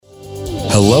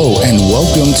Hello and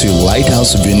welcome to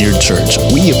Lighthouse Vineyard Church.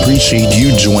 We appreciate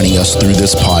you joining us through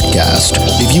this podcast.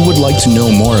 If you would like to know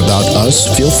more about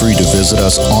us, feel free to visit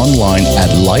us online at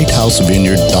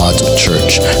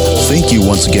lighthousevineyard.church. Thank you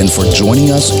once again for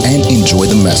joining us and enjoy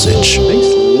the message. Thanks,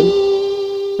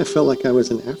 Lyndon. I felt like I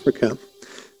was in Africa.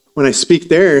 When I speak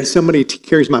there, somebody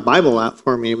carries my Bible out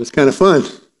for me. It was kind of fun.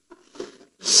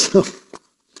 So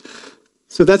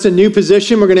that's a new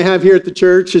position we're going to have here at the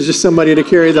church, is just somebody to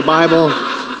carry the Bible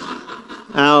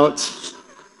out.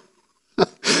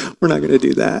 We're not going to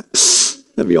do that.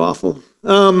 That'd be awful.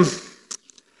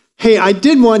 Hey, I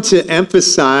did want to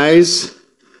emphasize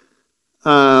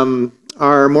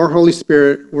our More Holy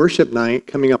Spirit worship night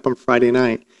coming up on Friday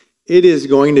night. It is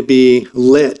going to be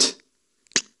lit.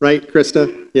 Right,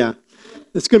 Krista? Yeah.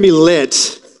 It's going to be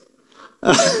lit.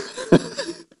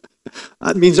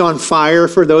 That means on fire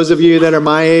for those of you that are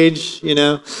my age, you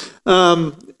know.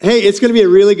 Hey, it's going to be a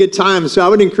really good time. So I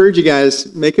would encourage you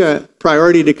guys, make a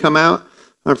priority to come out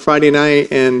on Friday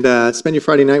night and spend your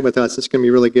Friday night with us. It's going to be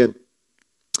really good.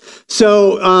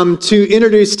 So to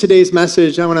introduce today's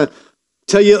message, I want to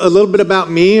tell you a little bit about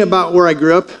me, about where I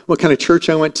grew up, what kind of church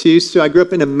I went to. So I grew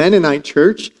up in a Mennonite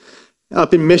church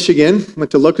up in Michigan. Went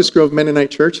to Locust Grove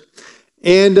Mennonite Church.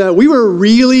 And we were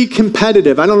really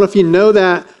competitive. I don't know if you know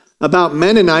that about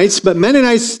Mennonites, but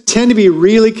Mennonites tend to be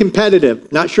really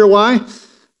competitive. Not sure why.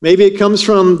 Maybe it comes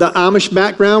from the Amish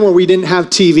background where we didn't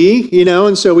have TV, you know,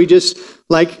 and so we just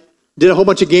did a whole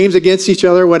bunch of games against each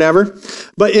other, whatever.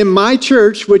 But in my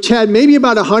church, which had maybe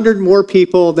about 100 more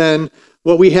people than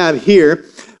what we have here,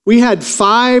 we had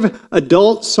 5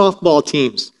 adult softball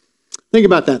teams. Think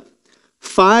about that.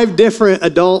 5 different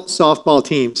adult softball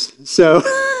teams. So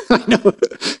I know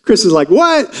Chris is like,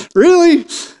 what? Really?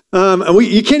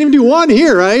 You can't even do one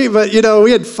here, right? But, you know,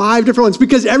 we had 5 different ones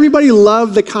because everybody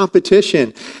loved the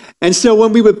competition. And so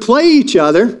when we would play each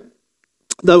other,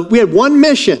 we had one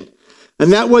mission,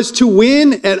 and that was to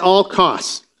win at all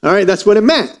costs. All right, that's what it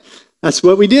meant. That's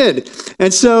what we did.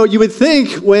 And so you would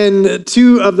think when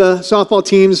 2 of the softball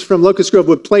teams from Locust Grove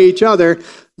would play each other,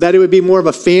 that it would be more of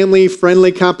a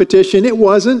family-friendly competition. It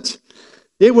wasn't.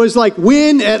 It was like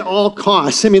win at all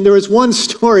costs. I mean, there was one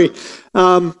story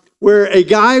where a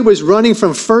guy was running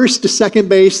from first to second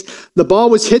base. The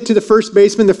ball was hit to the first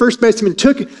baseman. The first baseman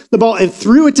took the ball and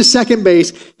threw it to second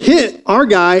base, hit our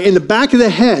guy in the back of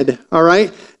the head, all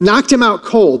right? Knocked him out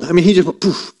cold. I mean, he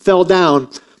just fell down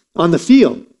on the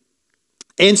field.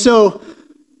 And so,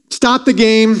 stopped the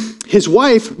game. His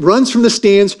wife runs from the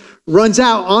stands, runs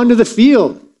out onto the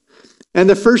field. And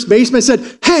the first baseman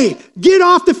said, hey, get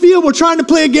off the field. We're trying to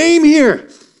play a game here.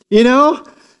 You know?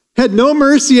 Had no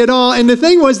mercy at all. And the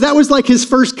thing was, that was like his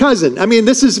first cousin. I mean,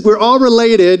 we're all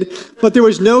related, but there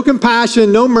was no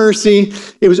compassion, no mercy.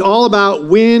 It was all about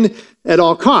win at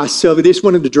all costs. So they just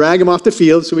wanted to drag him off the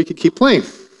field so we could keep playing.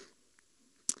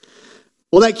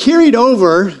 Well, that carried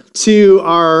over to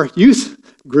our youth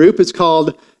group. It's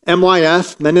called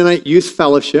MYF, Mennonite Youth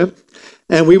Fellowship.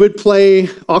 And we would play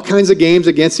all kinds of games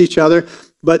against each other.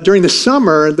 But during the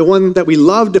summer, the one that we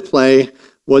loved to play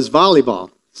was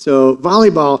volleyball. So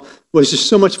volleyball was just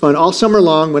so much fun. All summer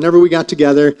long, whenever we got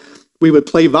together, we would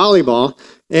play volleyball.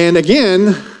 And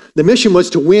again, the mission was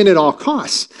to win at all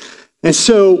costs. And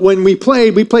so when we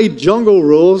played jungle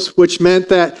rules, which meant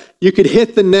that you could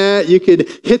hit the net, you could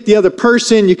hit the other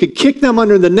person, you could kick them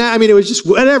under the net. I mean, it was just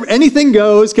whatever, anything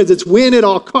goes because it's win at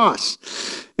all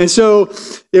costs. And so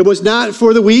it was not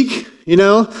for the weak, you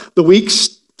know. The weak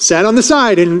sat on the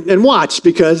side and watched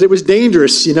because it was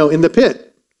dangerous, you know, in the pit.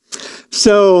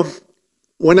 So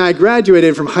when I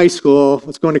graduated from high school,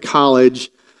 was going to college,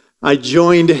 I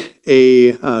joined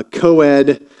a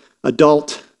co-ed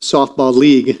adult softball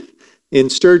league in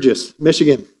Sturgis,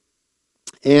 Michigan.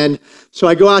 And so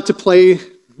I go out to play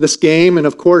this game, and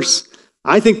of course,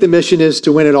 I think the mission is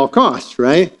to win at all costs,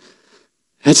 right?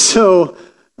 And so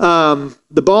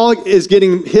the ball is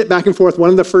getting hit back and forth, one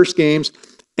of the first games,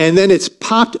 and then it's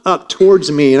popped up towards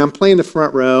me, and I'm playing the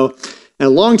front row. And a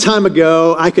long time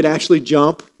ago, I could actually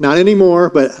jump. Not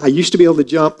anymore, but I used to be able to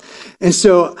jump. And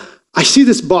so I see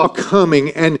this ball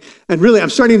coming, and really I'm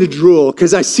starting to drool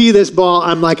because I see this ball.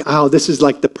 I'm like, oh, this is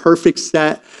like the perfect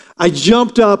set. I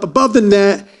jumped up above the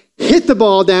net, hit the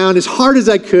ball down as hard as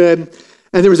I could,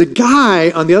 and there was a guy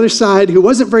on the other side who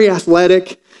wasn't very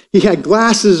athletic. He had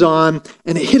glasses on,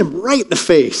 and it hit him right in the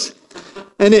face.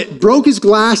 And it broke his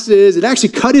glasses. It actually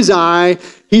cut his eye.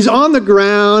 He's on the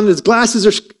ground. His glasses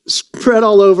are spread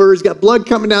all over. He's got blood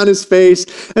coming down his face.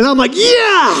 And I'm like,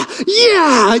 yeah,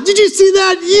 did you see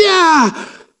that? Yeah.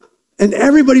 And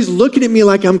everybody's looking at me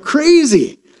like I'm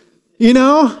crazy, you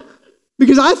know,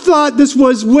 because I thought this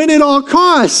was win at all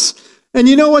costs. And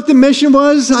you know what the mission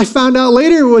was? I found out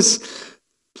later was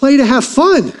play to have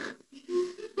fun.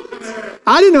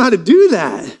 I didn't know how to do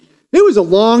that. It was a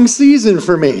long season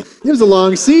for me.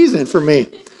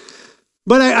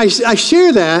 But I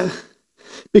share that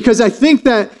because I think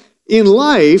that in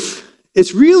life,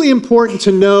 it's really important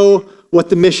to know what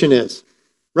the mission is,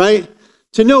 right?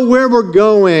 To know where we're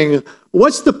going.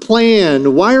 What's the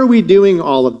plan? Why are we doing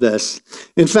all of this?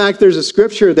 In fact, there's a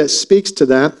scripture that speaks to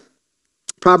that.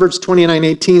 Proverbs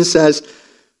 29:18 says,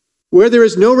 where there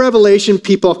is no revelation,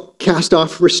 people cast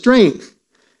off restraint.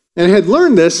 And I had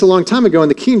learned this a long time ago in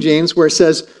the King James, where it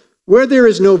says, where there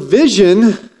is no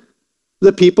vision,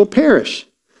 the people perish.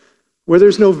 Where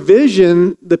there's no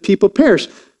vision, the people perish.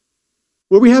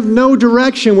 Where we have no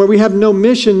direction, where we have no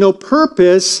mission, no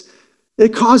purpose,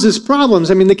 it causes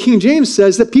problems. I mean, the King James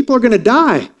says that people are going to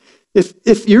die.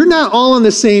 If you're not all on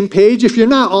the same page, if you're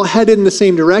not all headed in the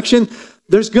same direction,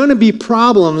 there's going to be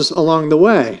problems along the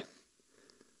way.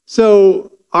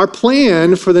 So our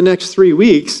plan for the next 3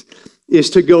 weeks is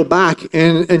to go back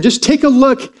and just take a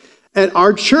look at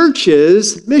our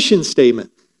church's mission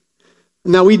statement.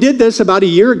 Now, we did this about a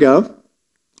year ago,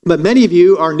 but many of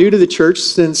you are new to the church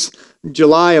since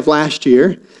July of last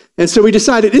year. And so we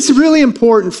decided it's really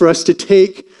important for us to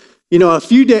take,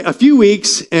 a few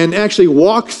weeks and actually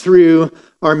walk through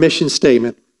our mission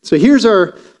statement. So here's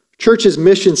our church's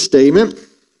mission statement.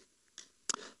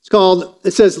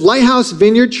 It says, Lighthouse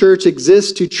Vineyard Church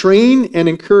exists to train and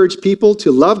encourage people to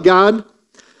love God,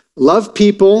 love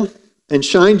people, and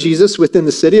shine Jesus within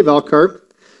the city of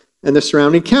Elkhart and the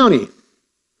surrounding county.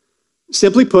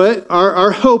 Simply put,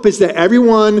 our hope is that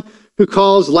everyone who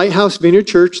calls Lighthouse Vineyard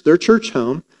Church their church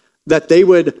home, that they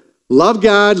would love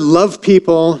God, love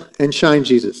people, and shine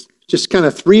Jesus. Just kind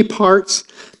of 3 parts.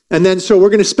 And then so we're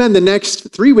going to spend the next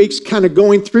 3 weeks kind of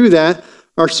going through that.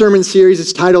 Our sermon series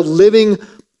is titled Living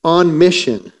on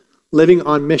Mission. Living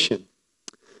on Mission.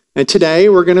 And today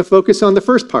we're going to focus on the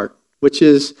first part, which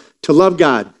is to love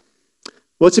God.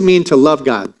 What's it mean to love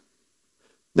God?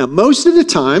 Now, most of the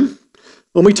time,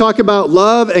 when we talk about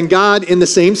love and God in the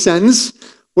same sentence,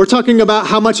 we're talking about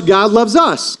how much God loves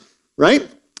us, right?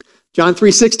 John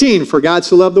 3:16, for God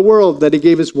so loved the world that he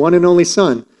gave his one and only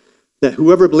Son, that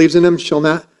whoever believes in him shall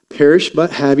not perish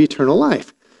but have eternal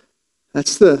life.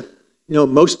 That's the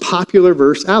most popular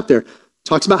verse out there.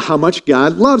 Talks about how much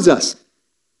God loves us.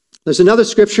 There's another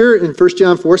scripture in 1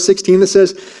 John 4:16 that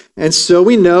says, and so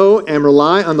we know and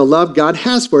rely on the love God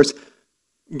has for us.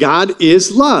 God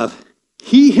is love.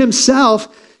 He himself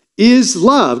is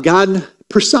love. God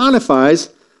personifies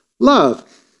love.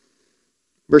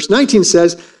 Verse 19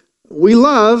 says, we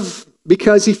love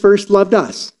because he first loved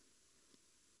us.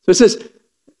 So it says,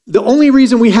 the only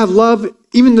reason we have love,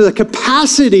 even the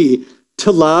capacity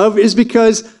to love, is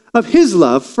because of his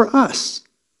love for us.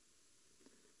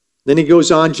 Then he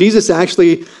goes on, Jesus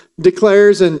actually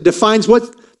declares and defines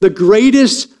what the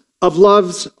greatest of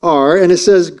loves are. And it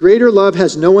says, greater love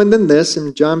has no one than this,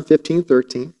 in John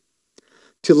 15:13,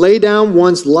 to lay down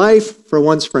one's life for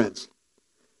one's friends.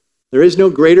 There is no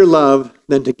greater love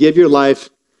than to give your life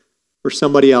for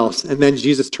somebody else. And then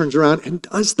Jesus turns around and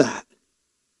does that.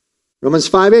 Romans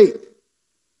 5:8.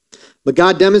 But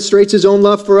God demonstrates his own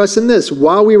love for us in this.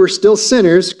 While we were still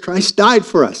sinners, Christ died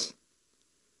for us.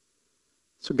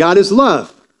 So God is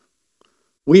love.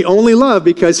 We only love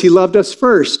because he loved us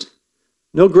first.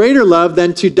 No greater love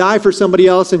than to die for somebody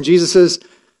else. And Jesus says,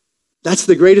 that's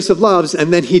the greatest of loves.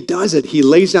 And then he does it. He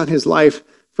lays down his life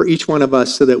for each one of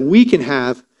us so that we can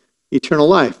have eternal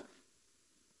life.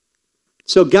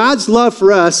 So God's love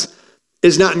for us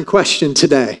is not in question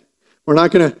today. We're not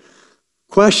going to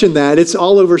question that. It's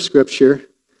all over Scripture.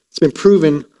 It's been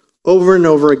proven over and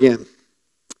over again.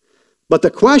 But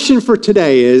the question for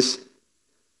today is,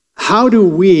 how do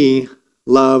we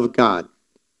love God?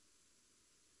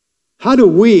 How do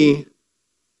we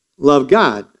love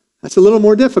God? That's a little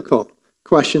more difficult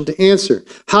question to answer.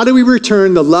 How do we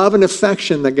return the love and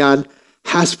affection that God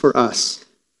has for us?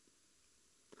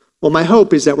 Well, my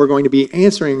hope is that we're going to be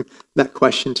answering that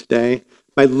question today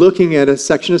by looking at a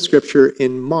section of Scripture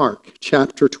in Mark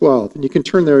chapter 12. And you can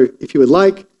turn there if you would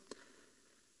like.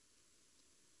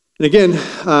 And again,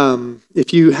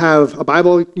 if you have a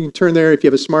Bible, you can turn there. If you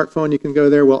have a smartphone, you can go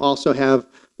there. We'll also have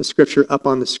the Scripture up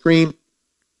on the screen.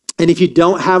 And if you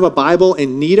don't have a Bible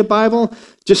and need a Bible,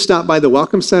 just stop by the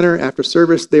Welcome Center after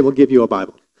service. They will give you a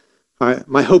Bible. All right.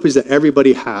 My hope is that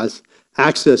everybody has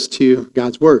access to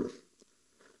God's Word.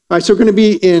 All right, so we're going to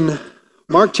be in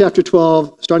Mark chapter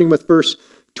 12, starting with verse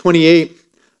 28.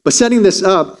 But setting this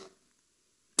up,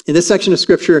 in this section of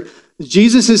Scripture,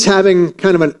 Jesus is having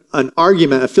kind of an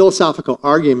argument, a philosophical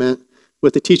argument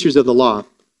with the teachers of the law.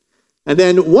 And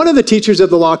then one of the teachers of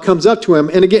the law comes up to him,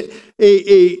 and again,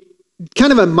 a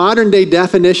kind of a modern day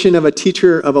definition of a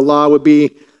teacher of a law would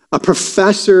be a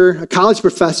professor, a college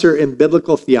professor in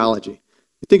biblical theology.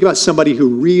 You think about somebody who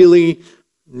really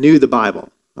knew the Bible.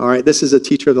 All right, this is a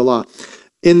teacher of the law.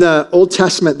 In the Old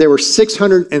Testament, there were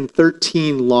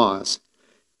 613 laws.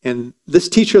 And this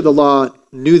teacher of the law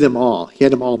knew them all. He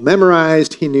had them all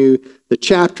memorized. He knew the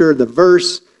chapter, the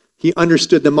verse. He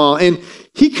understood them all. And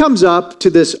he comes up to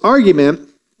this argument,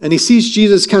 and he sees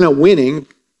Jesus kind of winning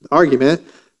the argument.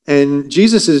 And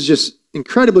Jesus is just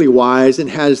incredibly wise and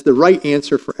has the right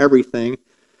answer for everything.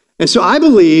 And so I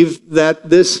believe that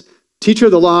this teacher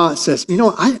of the law says,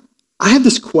 I have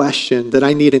this question that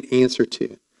I need an answer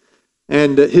to.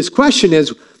 And his question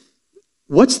is,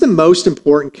 what's the most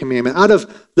important commandment? Out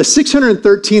of the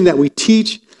 613 that we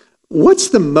teach, what's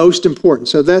the most important?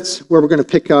 So that's where we're going to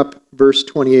pick up verse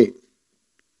 28.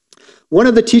 One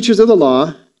of the teachers of the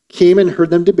law came and heard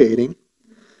them debating.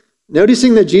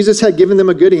 Noticing that Jesus had given them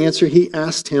a good answer, he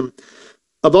asked him,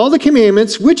 of all the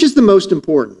commandments, which is the most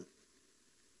important?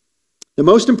 The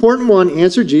most important one,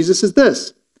 answered Jesus, is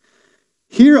this.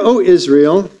 Hear, O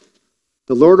Israel,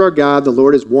 the Lord our God, the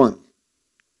Lord is one.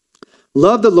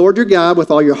 Love the Lord your God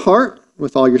with all your heart,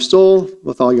 with all your soul,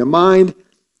 with all your mind,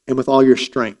 and with all your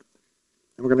strength.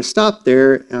 And we're going to stop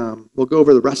there. We'll go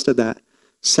over the rest of that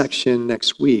section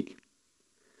next week.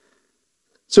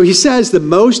 So he says the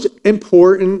most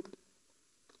important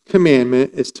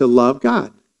commandment is to love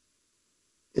God.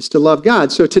 It's to love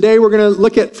God. So today we're going to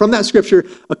look at, from that scripture,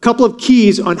 a couple of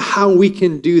keys on how we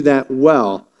can do that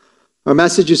well. Our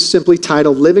message is simply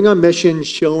titled, Living on Mission,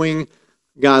 Showing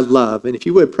God Love. And if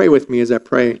you would pray with me as I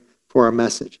pray for our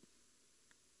message.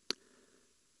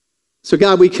 So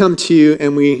God, we come to you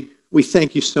and we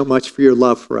thank you so much for your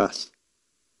love for us.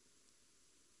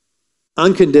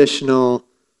 Unconditional,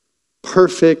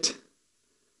 perfect,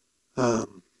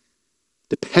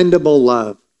 dependable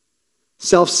love.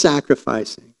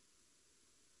 Self-sacrificing.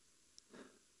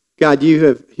 God,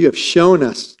 you have shown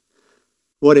us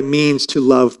what it means to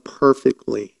love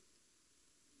perfectly.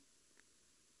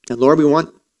 And Lord, we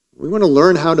want to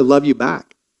learn how to love you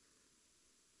back.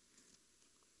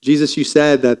 Jesus, you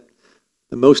said that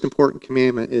the most important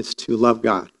commandment is to love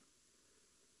God.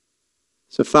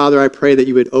 So Father, I pray that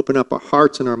you would open up our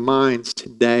hearts and our minds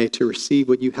today to receive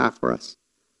what you have for us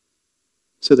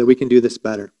so that we can do this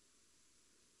better.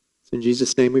 In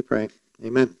Jesus' name we pray.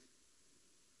 Amen.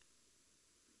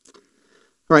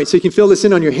 All right, so you can fill this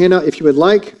in on your handout if you would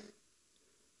like. A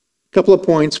couple of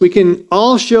points. We can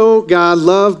all show God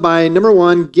love by, number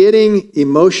one, getting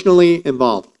emotionally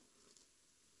involved.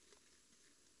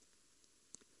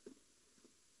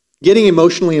 Getting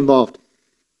emotionally involved.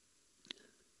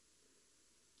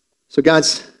 So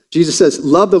Jesus says,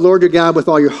 love the Lord your God with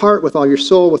all your heart, with all your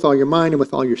soul, with all your mind, and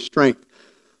with all your strength.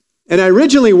 And I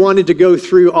originally wanted to go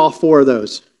through all four of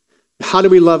those. How do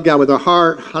we love God with our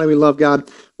heart? How do we love God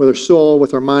with our soul,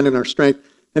 with our mind, and our strength?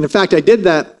 And in fact, I did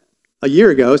that a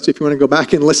year ago. So if you want to go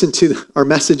back and listen to our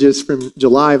messages from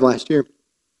July of last year,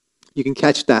 you can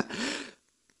catch that.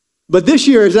 But this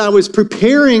year, as I was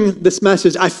preparing this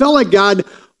message, I felt like God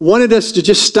wanted us to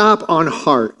just stop on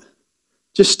heart.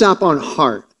 Just stop on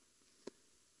heart.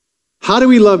 How do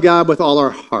we love God with all our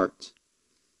heart?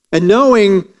 And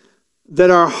knowing that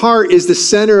our heart is the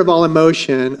center of all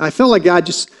emotion, I felt like God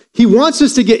He wants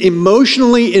us to get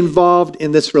emotionally involved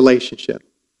in this relationship.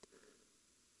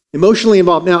 Emotionally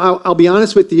involved. Now, I'll be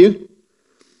honest with you.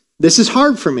 This is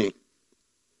hard for me.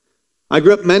 I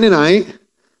grew up Mennonite,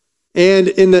 and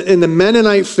in the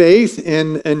Mennonite faith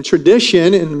and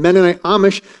tradition, in Mennonite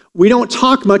Amish, we don't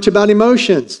talk much about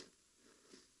emotions.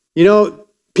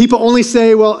 People only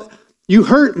say, well, you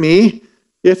hurt me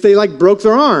if they broke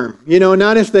their arm,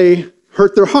 not if they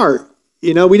hurt their heart.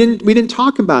 We didn't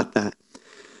talk about that.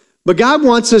 But God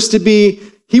wants us to be,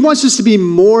 He wants us to be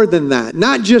more than that,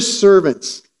 not just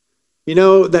servants,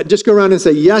 that just go around and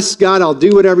say, yes, God, I'll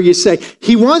do whatever you say.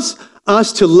 He wants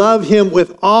us to love Him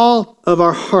with all of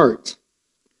our heart,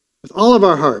 with all of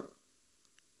our heart.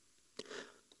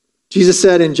 Jesus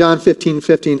said in John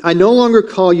 15:15, I no longer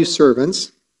call you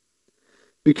servants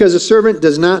because a servant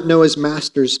does not know his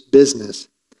master's business.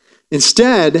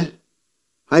 Instead,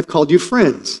 I've called you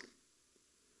friends.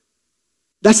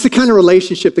 That's the kind of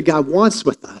relationship that God wants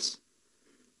with us.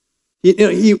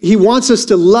 He wants us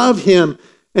to love Him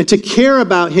and to care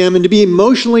about Him and to be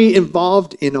emotionally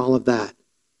involved in all of that.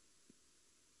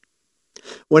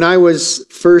 When I was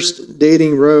first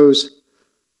dating Rose,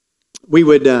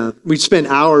 we'd spend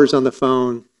hours on the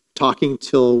phone talking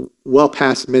till well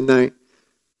past midnight.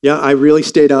 Yeah, I really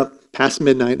stayed up past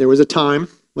midnight. There was a time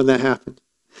when that happened.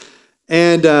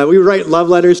 And we would write love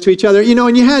letters to each other,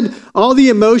 and you had all the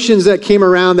emotions that came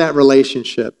around that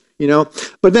relationship,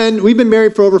 But then we've been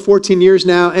married for over 14 years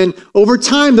now, and over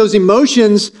time, those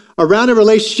emotions around a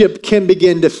relationship can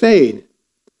begin to fade.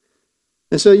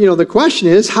 And so, the question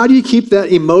is, how do you keep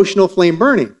that emotional flame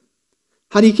burning?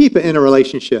 How do you keep it in a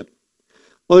relationship?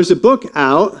 Well, there's a book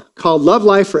out called Love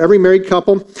Life for Every Married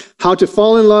Couple, How to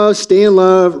Fall in Love, Stay in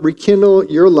Love, Rekindle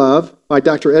Your Love by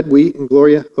Dr. Ed Wheat and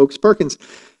Gloria Oakes Perkins.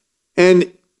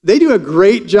 And they do a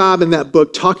great job in that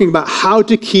book talking about how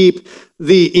to keep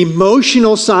the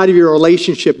emotional side of your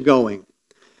relationship going.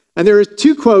 And there are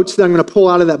two quotes that I'm going to pull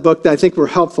out of that book that I think were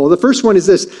helpful. The first one is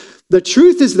this: the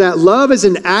truth is that love is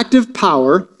an active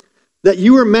power that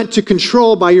you are meant to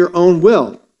control by your own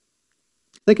will.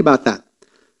 Think about that.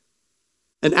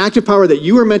 An active power that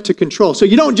you are meant to control. So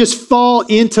you don't just fall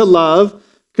into love,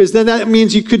 because then that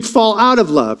means you could fall out of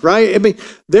love, right? I mean,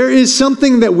 there is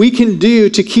something that we can do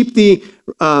to keep the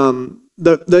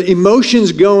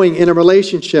emotions going in a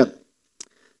relationship.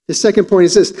 The second point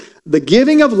is this: the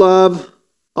giving of love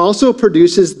also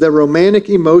produces the romantic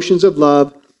emotions of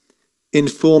love in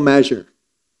full measure.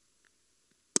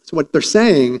 So what they're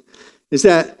saying is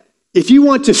that if you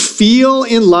want to feel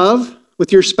in love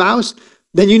with your spouse,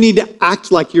 then you need to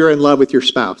act like you're in love with your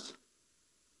spouse.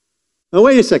 Oh,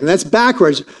 wait a second, that's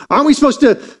backwards. Aren't we supposed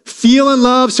to feel in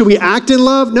love so we act in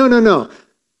love? No.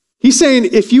 He's saying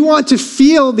if you want to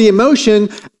feel the emotion,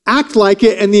 act like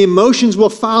it, and the emotions will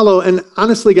follow. And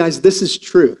honestly, guys, this is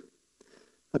true.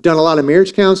 I've done a lot of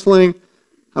marriage counseling.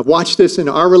 I've watched this in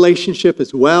our relationship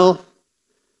as well.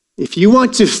 If you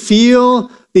want to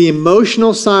feel the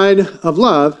emotional side of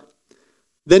love,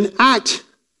 then act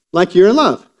like you're in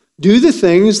love. Do the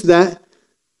things that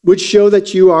would show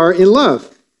that you are in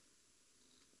love.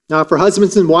 Now, for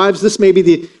husbands and wives, this may be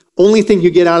the only thing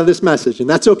you get out of this message, and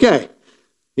that's okay.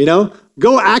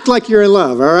 Go act like you're in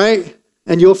love, all right?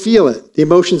 And you'll feel it. The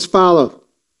emotions follow.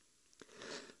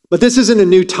 But this isn't a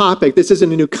new topic. This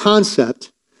isn't a new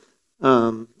concept.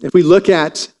 If we look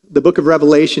at the book of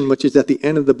Revelation, which is at the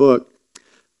end of the book,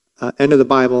 end of the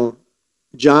Bible,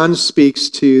 John speaks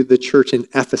to the church in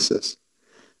Ephesus.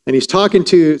 And he's talking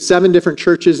to 7 different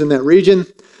churches in that region.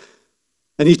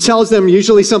 And he tells them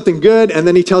usually something good, and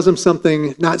then he tells them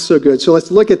something not so good. So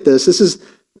let's look at this. This is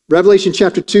Revelation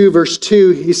chapter 2, verse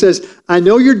 2. He says, I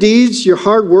know your deeds, your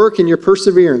hard work, and your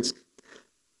perseverance.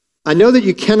 I know that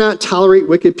you cannot tolerate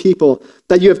wicked people,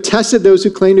 that you have tested those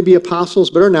who claim to be apostles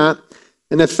but are not,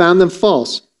 and have found them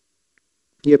false.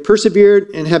 You have persevered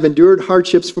and have endured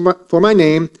hardships for my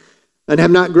name, and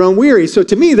have not grown weary. So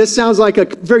to me, this sounds like a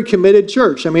very committed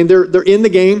church. I mean, they're in the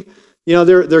game.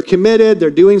 They're committed.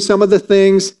 They're doing some of the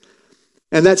things,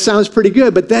 and that sounds pretty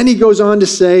good. But then he goes on to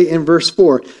say in verse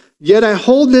 4, yet I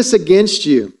hold this against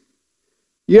you.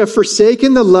 You have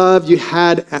forsaken the love you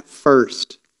had at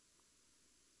first.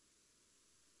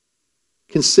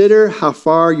 Consider how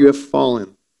far you have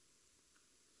fallen.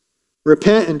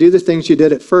 Repent and do the things you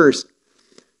did at first.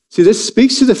 See, this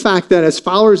speaks to the fact that as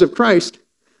followers of Christ,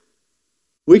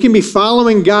 we can be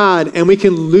following God and we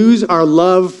can lose our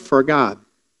love for God.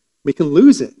 We can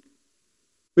lose it.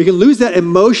 We can lose that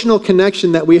emotional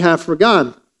connection that we have for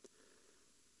God.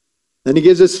 Then he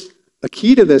gives us a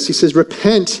key to this. He says,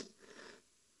 repent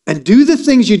and do the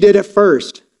things you did at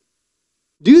first.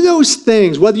 Do those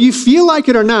things, whether you feel like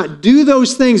it or not, do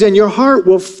those things and your heart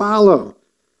will follow.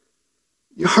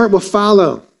 Your heart will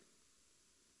follow.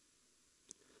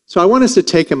 So I want us to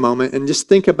take a moment and just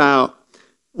think about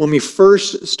when we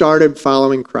first started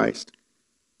following Christ.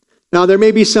 Now, there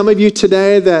may be some of you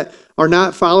today that are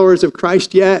not followers of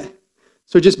Christ yet,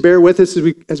 so just bear with us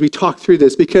as we talk through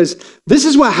this, because this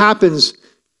is what happens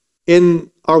in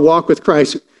our walk with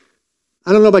Christ.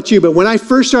 I don't know about you, but when I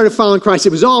first started following Christ,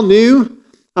 it was all new.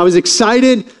 I was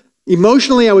excited.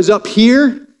 Emotionally, I was up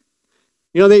here.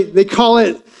 They call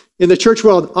it in the church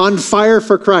world, on fire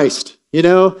for Christ,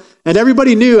 and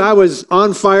everybody knew I was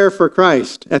on fire for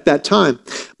Christ at that time.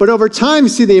 But over time,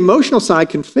 see, the emotional side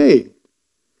can fade.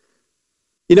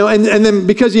 And then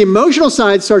because the emotional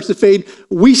side starts to fade,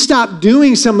 we stop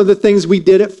doing some of the things we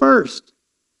did at first.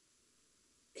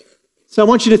 So I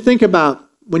want you to think about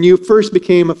when you first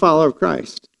became a follower of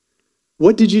Christ.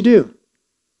 What did you do?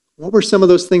 What were some of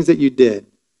those things that you did?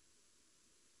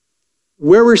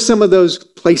 Where were some of those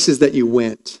places that you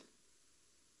went?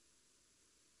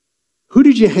 Who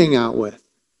did you hang out with?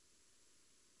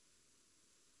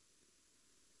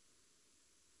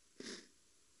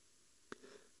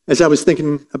 As I was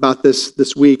thinking about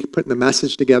this week, putting the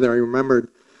message together, I remembered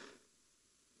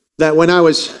that when I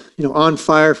was, on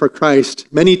fire for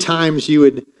Christ, many times you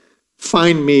would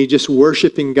find me just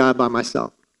worshiping God by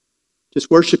myself.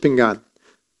 just worshiping God.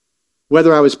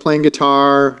 Whether I was playing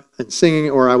guitar and singing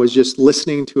or I was just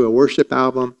listening to a worship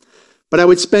album, but I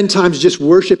would spend times just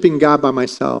worshiping God by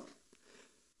myself.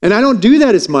 And I don't do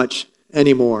that as much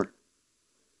anymore.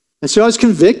 And so I was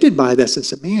convicted by this and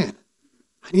said, man,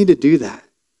 I need to do that.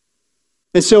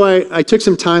 And so I took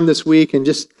some time this week and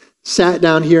just sat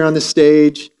down here on the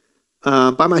stage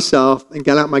by myself and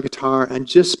got out my guitar and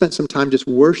just spent some time just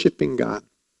worshiping God.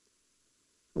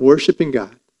 Worshiping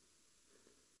God.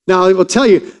 Now, I will tell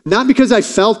you, not because I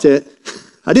felt it,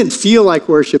 I didn't feel like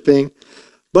worshiping,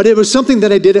 but it was something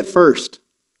that I did at first.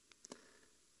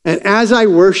 And as I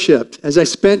worshiped, as I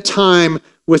spent time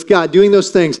with God doing those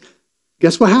things,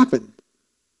 guess what happened?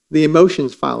 The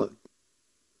emotions followed.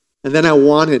 And then I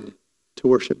wanted to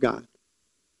worship God.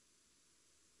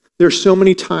 There's so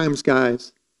many times,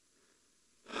 guys,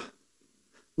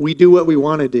 we do what we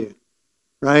want to do,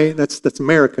 right? That's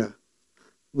America.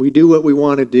 We do what we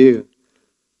want to do.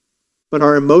 But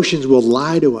our emotions will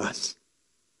lie to us.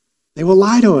 They will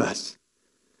lie to us.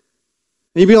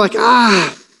 And you'd be like,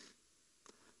 I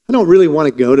don't really want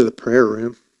to go to the prayer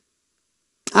room.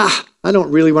 I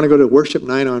don't really want to go to worship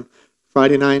night on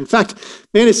Friday night. In fact,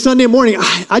 man, it's Sunday morning.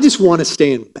 I just want to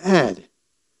stay in bed.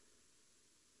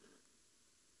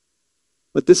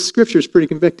 But this scripture is pretty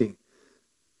convicting.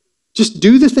 Just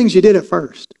do the things you did at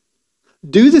first.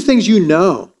 Do the things you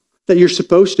know that you're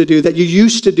supposed to do, that you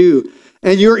used to do,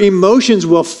 and your emotions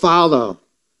will follow.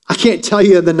 I can't tell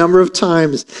you the number of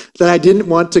times that I didn't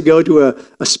want to go to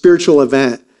a spiritual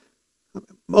event.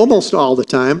 Almost all the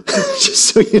time, just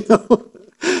so you know.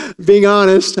 Being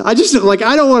honest, I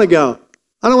don't want to go.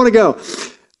 I don't want to go.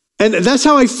 And that's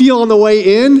how I feel on the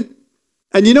way in.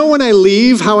 And you know when I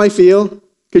leave, how I feel?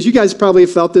 Because you guys probably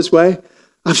have felt this way.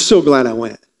 I'm so glad I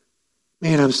went.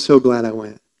 Man, I'm so glad I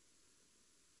went.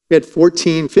 We had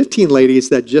 15 ladies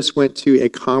that just went to a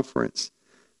conference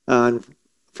on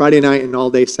Friday night and all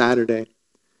day Saturday.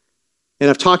 And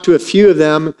I've talked to a few of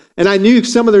them, and I knew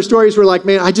some of their stories were like,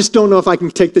 man, I just don't know if I can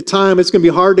take the time. It's going to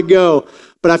be hard to go.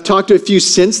 But I've talked to a few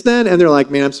since then, and they're like,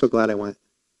 man, I'm so glad I went.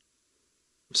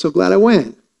 I'm so glad I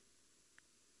went.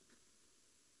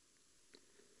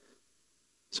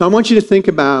 So I want you to think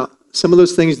about some of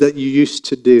those things that you used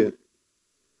to do.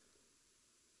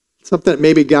 Something that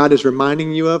maybe God is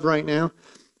reminding you of right now.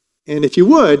 And if you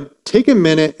would, take a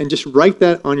minute and just write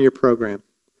that on your program.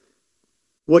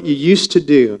 What you used to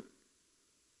do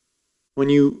when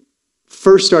you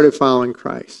first started following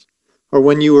Christ, or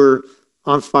when you were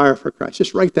on fire for Christ.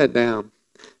 Just write that down.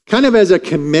 Kind of as a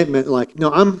commitment, like,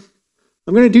 no, I'm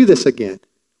going to do this again,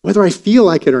 whether I feel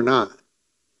like it or not.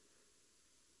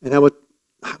 And I will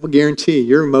guarantee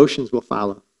your emotions will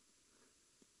follow.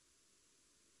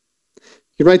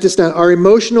 You can write this down. Our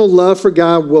emotional love for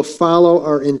God will follow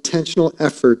our intentional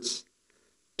efforts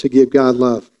to give God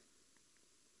love.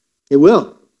 It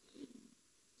will.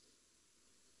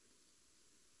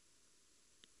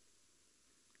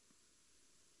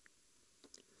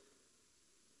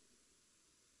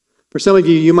 For some of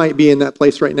you, you might be in that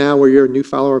place right now where you're a new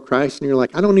follower of Christ and you're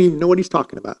like, I don't even know what he's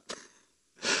talking about.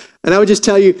 And I would just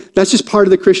tell you, that's just part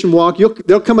of the Christian walk.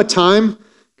 There'll come a time,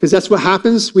 because that's what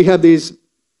happens. We have these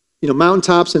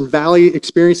mountaintops and valley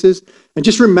experiences. And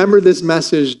just remember this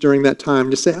message during that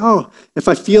time. Just say, if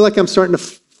I feel like I'm starting to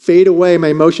fade away, my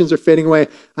emotions are fading away,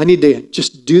 I need to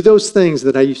just do those things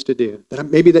that I used to do,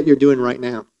 that you're doing right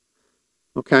now.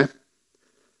 Okay?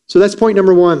 So that's point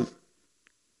number one.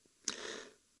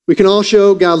 We can all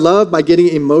show God love by getting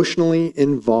emotionally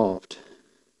involved.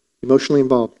 Emotionally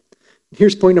involved.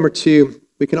 Here's point number two.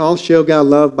 We can all show God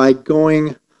love by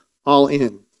going all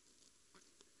in.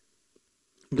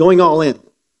 Going all in.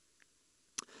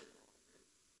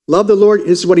 Love the Lord.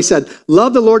 This is what he said.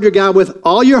 Love the Lord your God with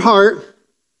all your heart,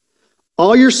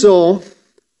 all your soul,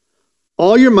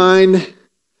 all your mind,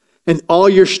 and all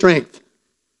your strength.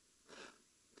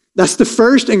 That's the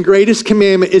first and greatest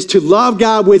commandment, is to love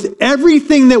God with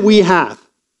everything that we have.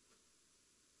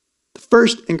 The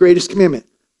first and greatest commandment.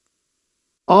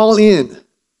 All in.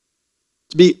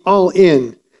 To be all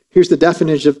in. Here's the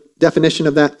definition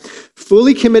of that.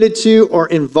 Fully committed to or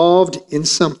involved in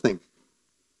something.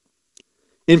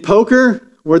 In poker,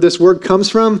 where this word comes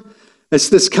from, it's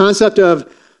this concept of,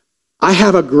 I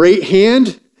have a great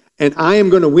hand, and I am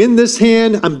going to win this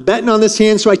hand. I'm betting on this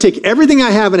hand, so I take everything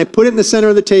I have and I put it in the center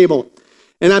of the table.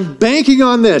 And I'm banking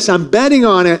on this. I'm betting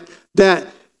on it that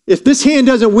if this hand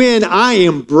doesn't win, I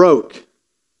am broke.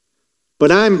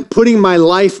 But I'm putting my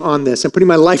life on this. I'm putting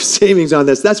my life savings on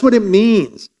this. That's what it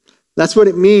means. That's what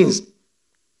it means.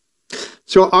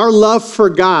 So our love for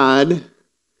God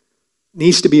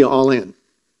needs to be all in.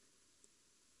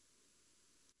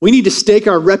 We need to stake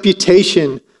our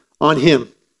reputation on him.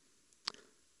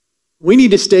 We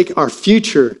need to stake our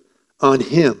future on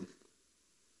him.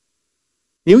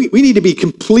 We need to be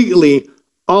completely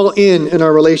all in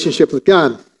our relationship with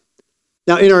God.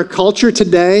 Now, in our culture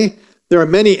today, there are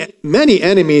many, many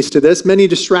enemies to this, many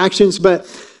distractions, but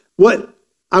what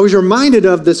I was reminded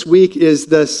of this week is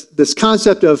this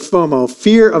concept of FOMO,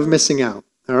 fear of missing out,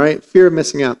 all right? Fear of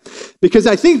missing out. Because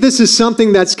I think this is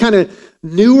something that's kind of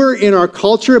newer in our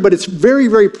culture, but it's very,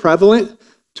 very prevalent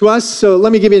to us. So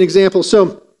let me give you an example.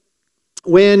 So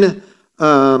when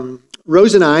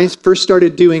Rose and I first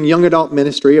started doing young adult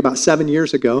ministry about 7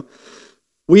 years ago,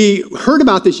 we heard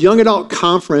about this young adult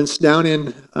conference down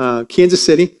in Kansas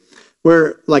City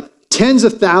where like tens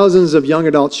of thousands of young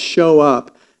adults show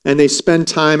up and they spend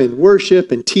time in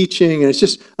worship and teaching, and it's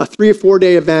just a 3 or 4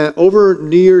 day event over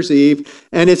New Year's Eve,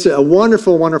 and it's a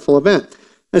wonderful, wonderful event.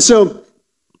 And so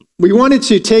we wanted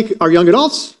to take our young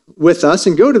adults with us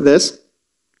and go to this.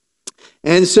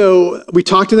 And so we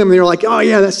talked to them, and they were like, oh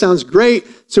yeah, that sounds great.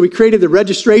 So we created the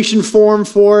registration form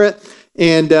for it,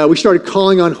 and we started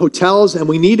calling on hotels, and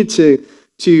we needed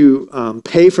to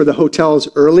pay for the hotels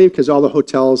early because all the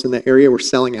hotels in the area were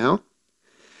selling out.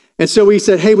 And so we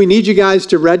said, hey, we need you guys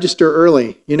to register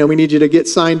early. You know, we need you to get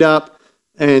signed up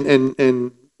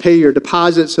and pay your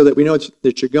deposit so that we know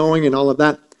that you're going and all of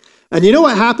that. And you know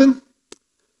what happened?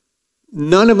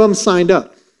 None of them signed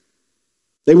up.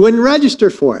 They wouldn't register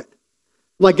for it.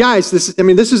 Like, guys, this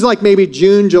is like maybe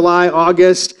June, July,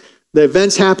 August. The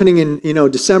event's happening in,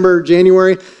 December,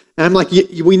 January. And I'm like,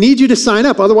 we need you to sign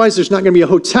up. Otherwise, there's not going to be a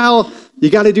hotel.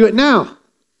 You got to do it now.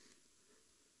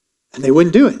 And they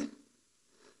wouldn't do it.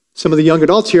 Some of the young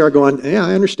adults here are going, yeah,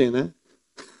 I understand that.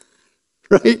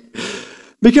 Right?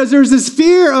 Because there's this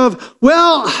fear of,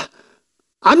 well,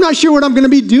 I'm not sure what I'm going to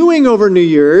be doing over New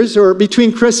Year's or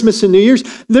between Christmas and New Year's.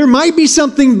 There might be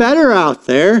something better out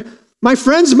there. My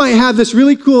friends might have this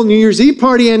really cool New Year's Eve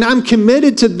party, and I'm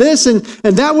committed to this, and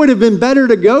that would have been better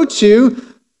to go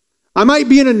to. I might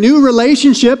be in a new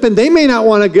relationship, and they may not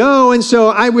want to go, and so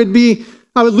I would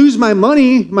lose my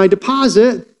money, my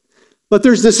deposit. But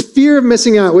there's this fear of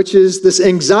missing out, which is this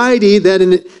anxiety that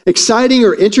an exciting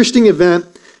or interesting event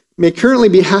may currently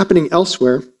be happening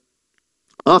elsewhere,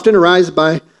 often aroused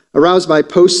by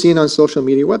posts seen on social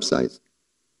media websites.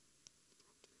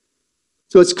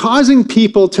 So it's causing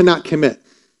people to not commit.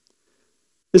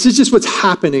 This is just what's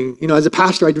happening. As a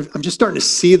pastor, I'm just starting to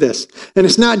see this. And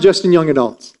it's not just in young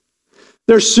adults.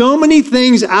 There's so many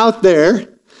things out there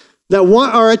that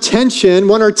want our attention,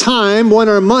 want our time, want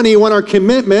our money, want our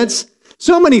commitments.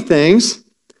 So many things.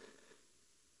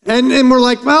 And we're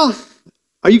like, well,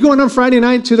 are you going on Friday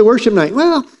night to the worship night?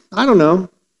 Well, I don't know.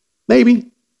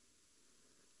 Maybe.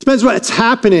 Depends what's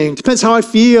happening. Depends how I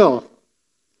feel.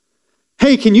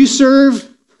 Hey, can you serve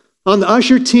on the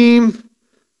usher team?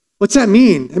 What's that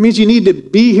mean? That means you need to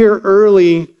be here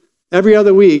early every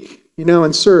other week,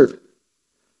 and serve.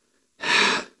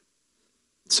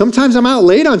 Sometimes I'm out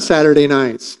late on Saturday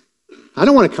nights. I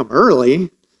don't want to come early.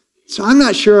 So I'm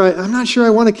not sure I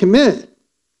want to commit.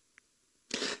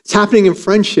 It's happening in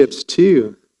friendships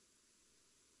too.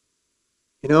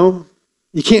 You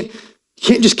can't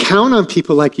just count on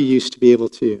people like you used to be able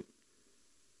to.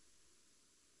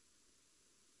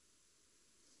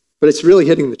 But it's really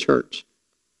hitting the church.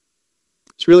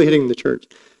 It's really hitting the church.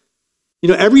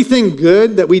 Everything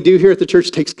good that we do here at the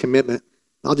church takes commitment.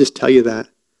 I'll just tell you that.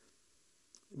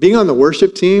 Being on the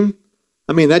worship team,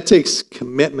 that takes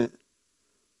commitment.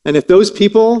 And if those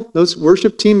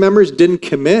worship team members didn't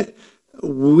commit,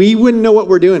 we wouldn't know what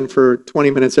we're doing for 20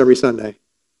 minutes every Sunday.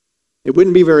 It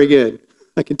wouldn't be very good.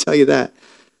 I can tell you that.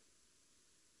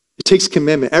 It takes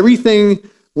commitment. Everything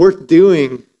worth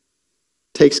doing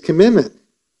takes commitment.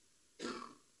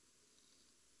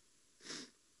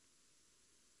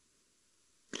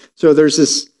 So there's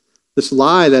this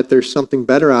lie that there's something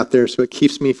better out there, so it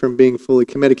keeps me from being fully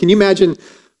committed. Can you imagine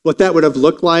what that would have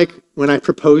looked like when I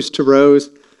proposed to Rose?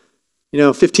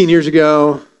 15 years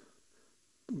ago,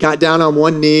 got down on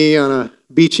one knee on a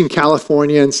beach in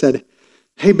California and said,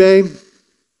 hey, babe,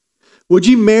 would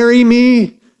you marry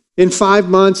me in 5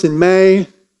 months in May,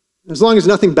 as long as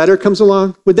nothing better comes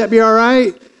along? Would that be all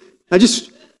right?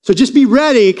 So just be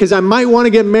ready, because I might want to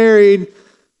get married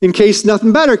in case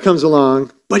nothing better comes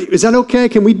along. But is that okay?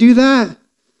 Can we do that?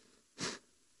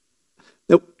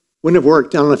 That wouldn't have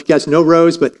worked. I don't know if you guys know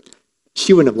Rose, but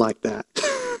she wouldn't have liked that.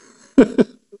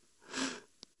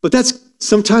 But that's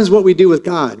sometimes what we do with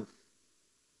God.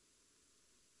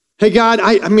 Hey, God,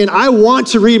 I want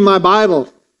to read my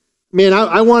Bible.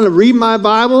 I want to read my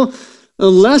Bible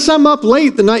unless I'm up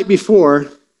late the night before.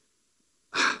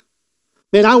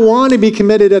 Man, I want to be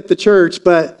committed at the church,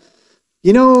 but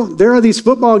there are these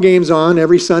football games on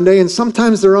every Sunday, and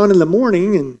sometimes they're on in the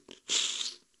morning, and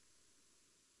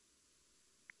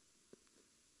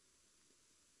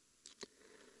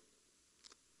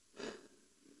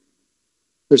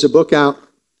there's a book out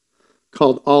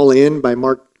called All In by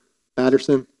Mark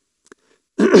Batterson.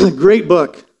 Great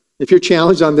book. If you're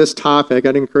challenged on this topic,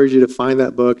 I'd encourage you to find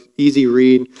that book. Easy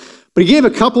read. But he gave a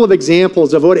couple of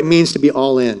examples of what it means to be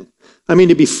all in. I mean,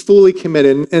 to be fully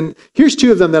committed. And here's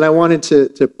two of them that I wanted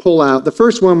to pull out. The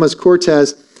first one was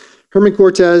Cortez. Herman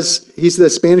Cortez, he's the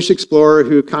Spanish explorer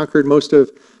who conquered most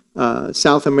of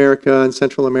South America and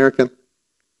Central America.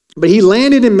 But he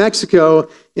landed in Mexico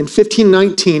in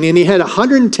 1519, and he had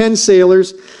 110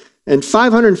 sailors and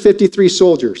 553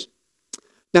 soldiers.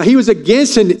 Now, he was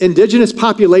against an indigenous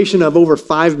population of over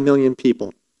 5 million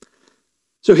people.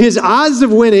 So his odds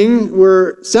of winning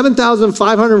were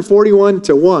 7,541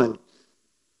 to 1.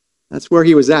 That's where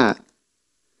he was at.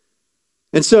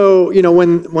 And so,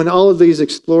 when all of these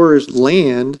explorers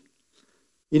land,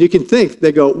 you can think,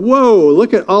 they go, whoa,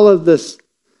 look at all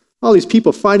these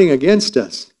people fighting against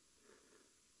us.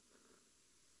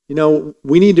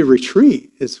 We need to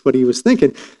retreat, is what he was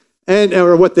thinking.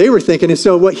 Or what they were thinking. And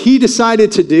so what he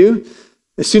decided to do,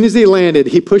 as soon as they landed,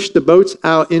 he pushed the boats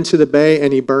out into the bay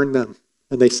and he burned them,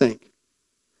 and they sank.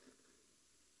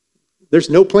 There's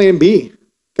no plan B.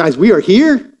 Guys, we are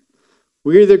here.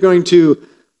 We're either going to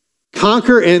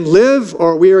conquer and live,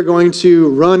 or we are going to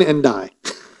run and die.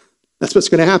 That's what's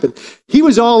going to happen. He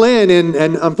was all in,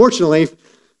 and unfortunately,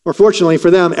 or fortunately for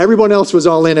them, everyone else was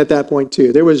all in at that point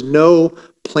too. There was no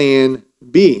plan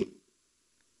B.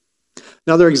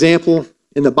 Another example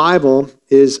in the Bible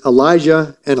is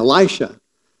Elijah and Elisha.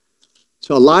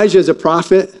 So Elijah is a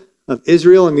prophet of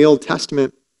Israel in the Old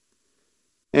Testament.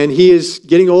 And he is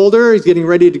getting older. He's getting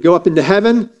ready to go up into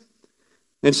heaven.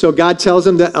 And so God tells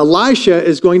him that Elisha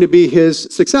is going to be his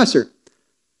successor.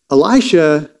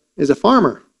 Elisha is a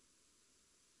farmer.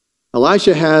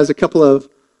 Elisha has a couple of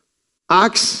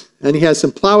ox, and he has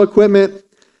some plow equipment,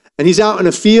 and he's out in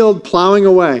a field plowing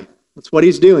away. That's what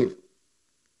he's doing.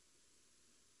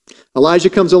 Elijah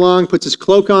comes along, puts his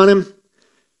cloak on him,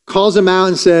 calls him out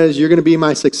and says, you're going to be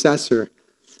my successor,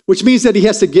 which means that he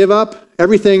has to give up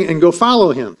everything and go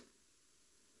follow him.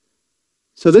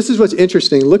 So this is what's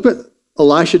interesting. Look what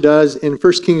Elisha does in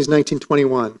 1 Kings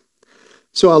 19:21.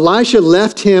 So Elisha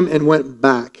left him and went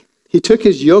back. He took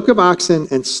his yoke of oxen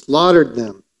and slaughtered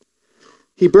them.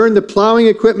 He burned the plowing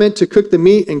equipment to cook the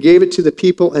meat and gave it to the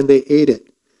people, and they ate it.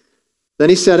 Then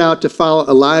he set out to follow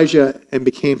Elijah and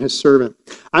became his servant.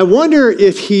 I wonder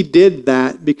if he did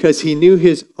that because he knew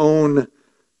his own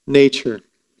nature.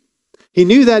 He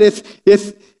knew that if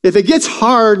it gets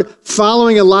hard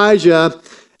following Elijah,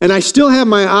 and I still have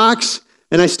my ox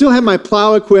and I still have my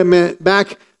plow equipment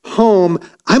back home,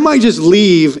 I might just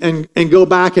leave and go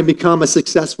back and become a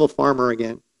successful farmer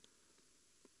again.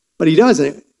 But he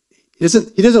doesn't. He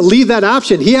doesn't leave that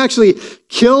option. He actually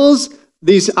kills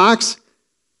these ox,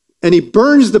 and he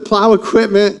burns the plow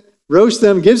equipment, roasts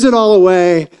them, gives it all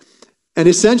away, and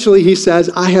essentially he says,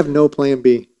 I have no plan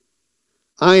B.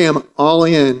 I am all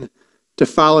in to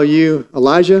follow you,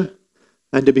 Elijah,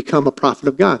 and to become a prophet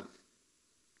of God.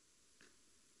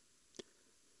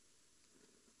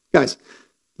 Guys,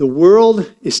 the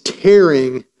world is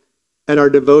tearing at our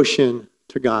devotion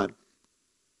to God.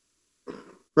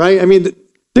 Right? I mean,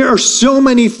 there are so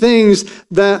many things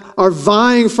that are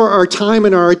vying for our time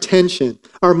and our attention,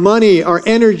 our money, our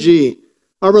energy,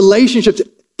 our relationships.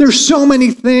 There's so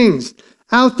many things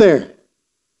out there.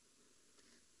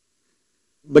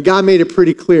 But God made it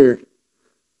pretty clear.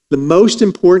 The most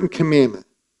important commandment,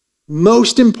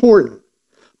 most important,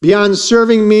 beyond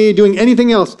serving me, doing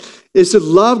anything else, is to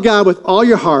love God with all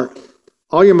your heart,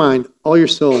 all your mind, all your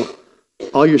soul,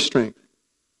 all your strength.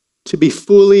 To be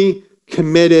fully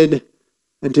committed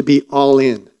and to be all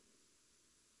in.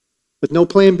 With no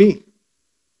plan B.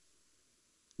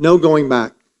 No going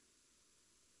back.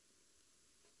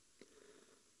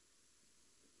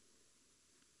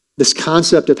 This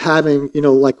concept of having,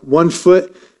 like one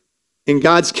foot in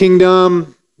God's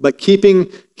kingdom, but keeping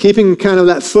kind of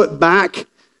that foot back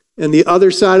in the other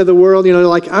side of the world,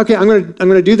 like, okay, I'm going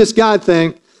to do this God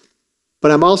thing,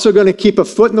 but I'm also going to keep a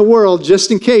foot in the world just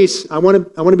in case. I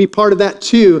want to be part of that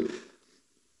too.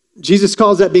 Jesus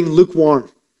calls that being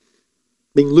lukewarm.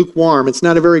 Being lukewarm. It's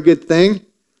not a very good thing.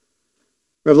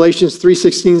 Revelations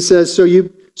 3:16 says,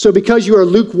 so because you are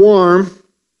lukewarm,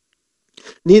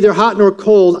 neither hot nor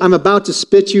cold, I'm about to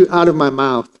spit you out of my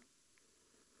mouth.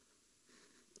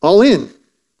 All in.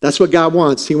 That's what God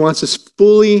wants. He wants us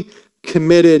fully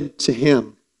committed to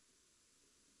Him.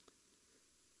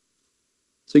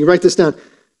 So you can write this down.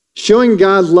 Showing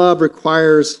God love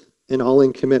requires an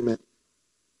all-in commitment.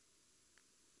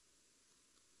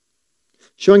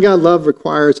 Showing God love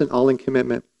requires an all-in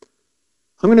commitment.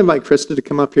 I'm going to invite Krista to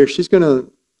come up here. She's going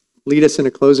to lead us in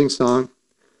a closing song.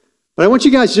 But I want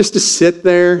you guys just to sit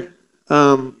there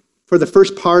for the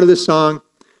first part of the song.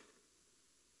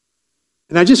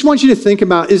 And I just want you to think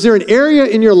about, is there an area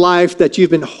in your life that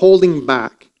you've been holding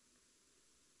back?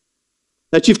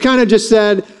 That you've kind of just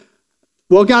said,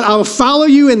 well, God, I'll follow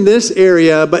you in this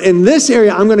area, but in this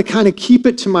area, I'm going to kind of keep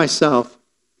it to myself.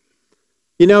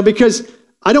 You know, because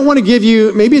I don't want to give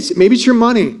you, maybe it's your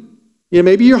money. You know,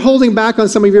 maybe you're holding back on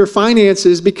some of your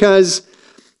finances because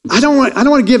I don't want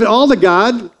to give it all to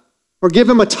God or give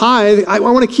him a tithe. I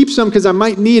want to keep some because I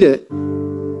might need it.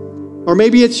 Or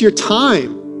maybe it's your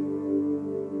time.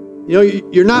 You know,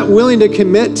 you're not willing to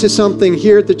commit to something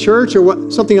here at the church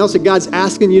or something else that God's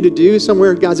asking you to do,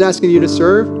 somewhere God's asking you to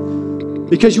serve,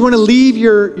 because you want to leave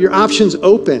your options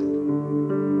open.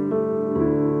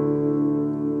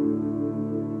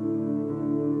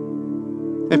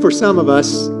 And for some of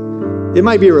us, it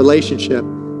might be a relationship.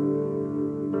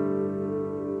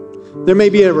 There may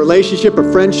be a relationship, a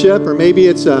friendship, or maybe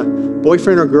it's a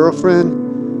boyfriend or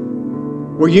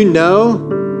girlfriend where you know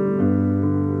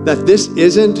that this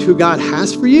isn't who God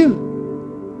has for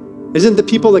you, isn't the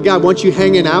people that God wants you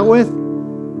hanging out with,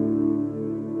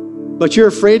 but you're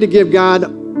afraid to give God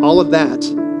all of that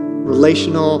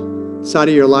relational side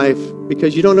of your life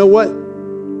because you don't know what,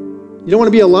 you don't want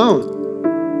to be alone.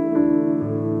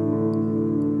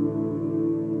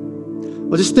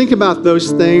 Well, just think about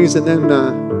those things and then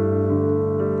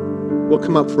we'll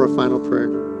come up for a final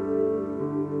prayer.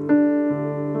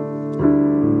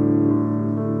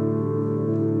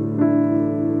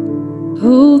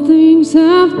 Old things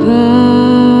have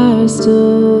passed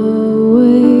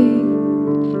away.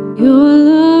 Your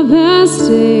love has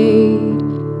stayed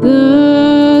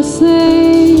the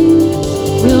same.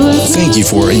 Thank you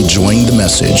for enjoying the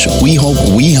message. We hope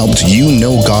we helped you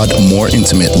know God more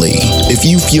intimately. If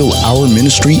you feel our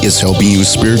ministry is helping you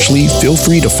spiritually, feel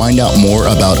free to find out more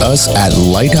about us at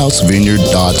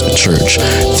lighthousevineyard.church.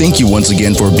 Thank you once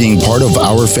again for being part of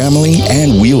our family,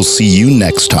 and we'll see you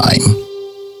next time.